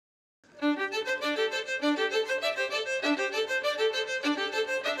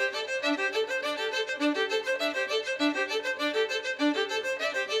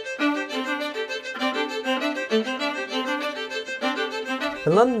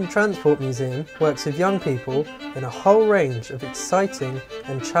The London Transport Museum works with young people in a whole range of exciting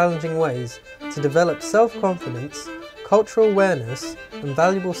and challenging ways to develop self-confidence, cultural awareness and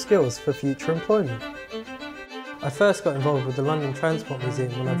valuable skills for future employment. I first got involved with the London Transport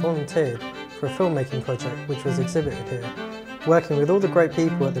Museum when I volunteered for a filmmaking project which was exhibited here. Working with all the great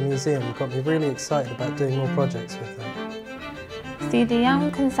people at the museum got me really excited about doing more projects with them. Through the Young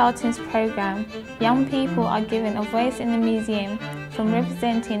Consultants Programme, young people are given a voice in the museum, from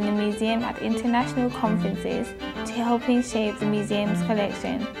representing the museum at international conferences to helping shape the museum's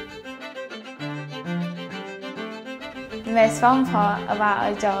collection. The most fun part about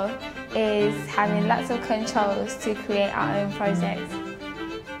our job is having lots of controls to create our own projects.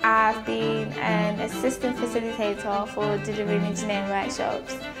 I've been an assistant facilitator for delivering engineering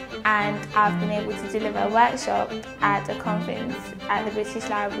workshops, and I've been able to deliver a workshop at a conference at the British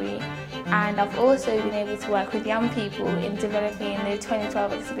Library, and I've also been able to work with young people in developing the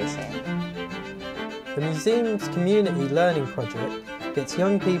 2012 exhibition. The museum's community learning project gets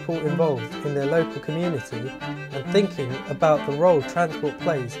young people involved in their local community and thinking about the role transport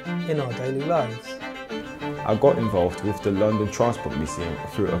plays in our daily lives. I got involved with the London Transport Museum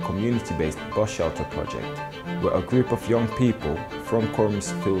through a community-based bus shelter project, where a group of young people from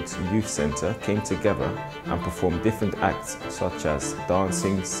Cormsfields Youth Centre came together and performed different acts such as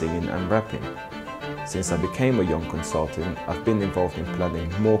dancing, singing and rapping. Since I became a young consultant, I've been involved in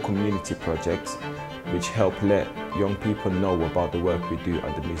planning more community projects which help let young people know about the work we do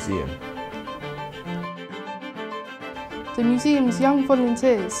at the museum. The museum's young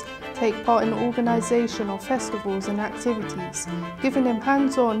volunteers take part in the organisation of festivals and activities, giving them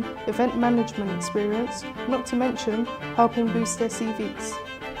hands-on event management experience, not to mention helping boost their CVs.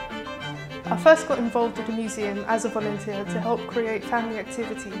 I first got involved with the museum as a volunteer to help create family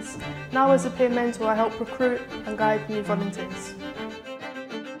activities. Now as a peer mentor, I help recruit and guide new volunteers.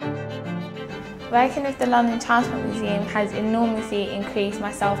 Working with the London Transport Museum has enormously increased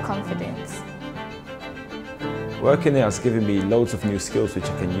my self-confidence. Working there has given me loads of new skills which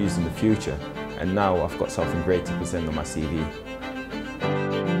I can use in the future, and now I've got something great to present on my CV.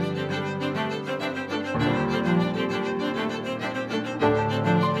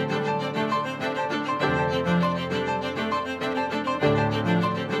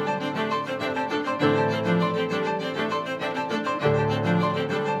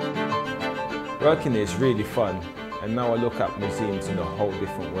 Working there is really fun, and now I look at museums in a whole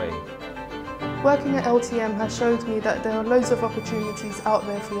different way. Working at LTM has showed me that there are loads of opportunities out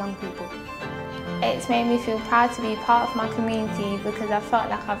there for young people. It's made me feel proud to be part of my community because I felt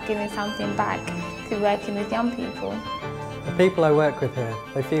like I've given something back through working with young people. The people I work with here,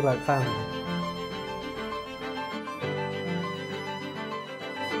 they feel like family.